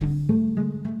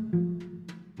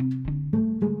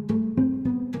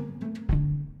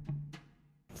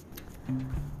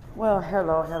Well,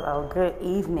 hello. Good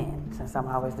evening. Since I'm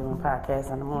always doing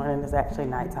podcasts in the morning, it's actually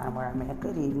nighttime where I'm at.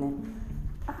 Good evening.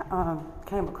 I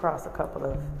came across a couple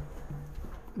of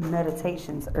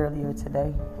meditations earlier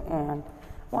today, and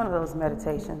one of those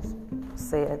meditations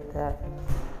said that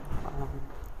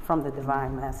from the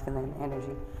divine masculine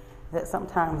energy, that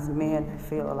sometimes men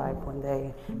feel like when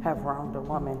they have wronged a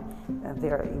woman,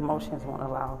 their emotions won't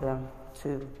allow them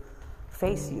to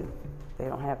face you. They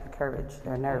don't have the courage.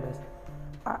 They're nervous.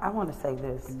 I want to say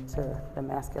this to the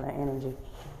masculine energy,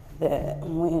 that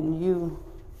when you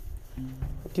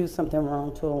do something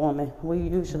wrong to a woman, we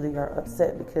usually are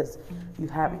upset because you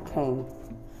haven't came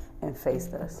and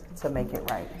faced us to make it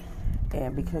right.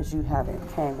 And because you haven't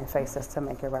came and faced us to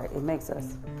make it right, it makes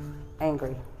us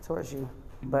angry towards you.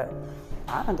 But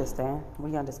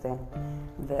we understand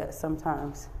that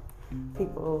sometimes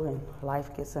people and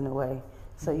life gets in the way,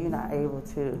 so you're not able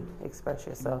to express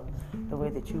yourself the way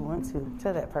that you want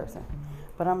to that person.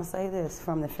 But I'm going to say this,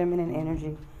 from the feminine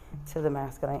energy to the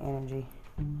masculine energy,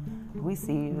 we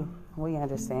see you, we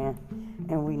understand,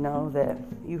 and we know that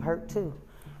you hurt too.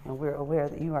 And we're aware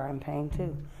that you are in pain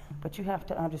too. But you have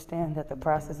to understand that the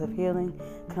process of healing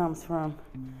comes from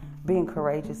being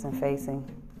courageous and facing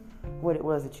what it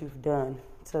was that you've done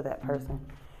to that person.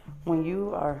 When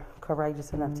you are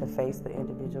courageous enough to face the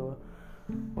individual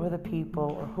or the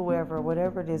people or whoever,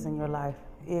 whatever it is in your life,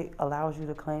 it allows you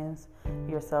to cleanse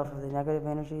yourself of the negative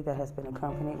energy that has been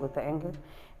accompanied with the anger,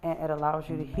 and it allows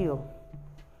you to heal.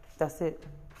 That's it.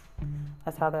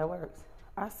 That's how that works.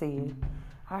 I see you.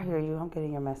 I hear you. I'm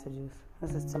getting your messages.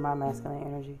 This is to my masculine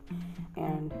energy.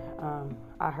 And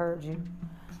I heard you.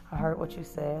 I heard what you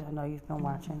said. I know you've been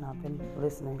watching. I've been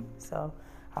listening. So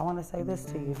I want to say this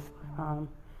to you.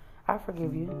 I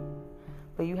forgive you,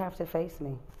 but you have to face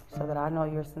me so that I know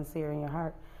you're sincere in your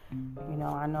heart. You know,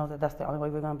 I know that that's the only way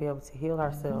we're going to be able to heal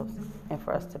ourselves and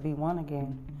for us to be one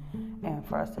again and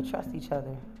for us to trust each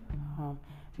other.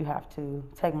 You have to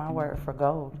take my word for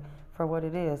gold for what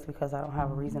it is, because I don't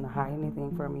have a reason to hide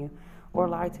anything from you or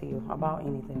lie to you about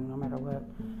anything, no matter what.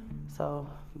 So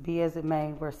be as it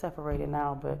may, we're separated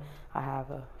now, but I have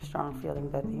a strong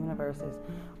feeling that the universe is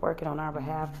working on our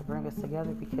behalf to bring us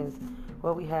together, because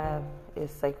what we have is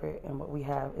sacred and what we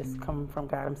have is coming from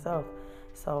God himself.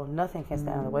 So nothing can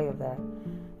stand in the way of that.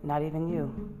 Not even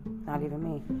you, not even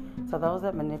me. So those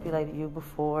that manipulated you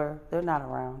before, they're not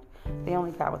around. They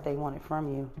only got what they wanted from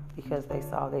you because they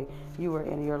saw that you were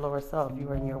in your lower self. You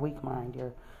were in your weak mind,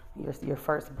 your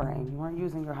first brain. You weren't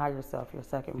using your higher self, your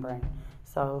second brain.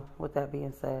 So with that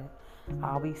being said,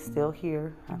 I'll be still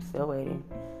here. I'm still waiting.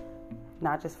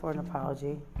 Not just for an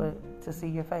apology, but to see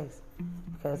your face.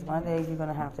 Because one day you're going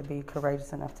to have to be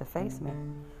courageous enough to face me.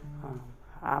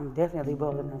 I'm definitely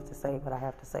bold enough to say what I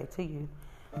have to say to you.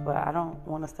 But I don't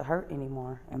want us to hurt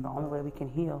anymore. And the only way we can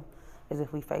heal is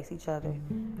if we face each other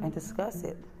and discuss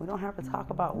it. We don't have to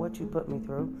talk about what you put me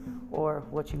through or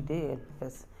what you did,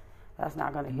 because that's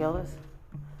not going to heal us.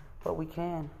 But we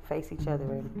can face each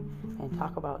other and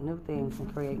talk about new things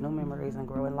and create new memories and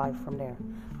grow in life from there.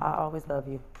 I always love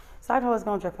you. Side hoe is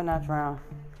going to drip and not drown.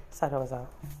 Side hoe is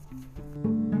out.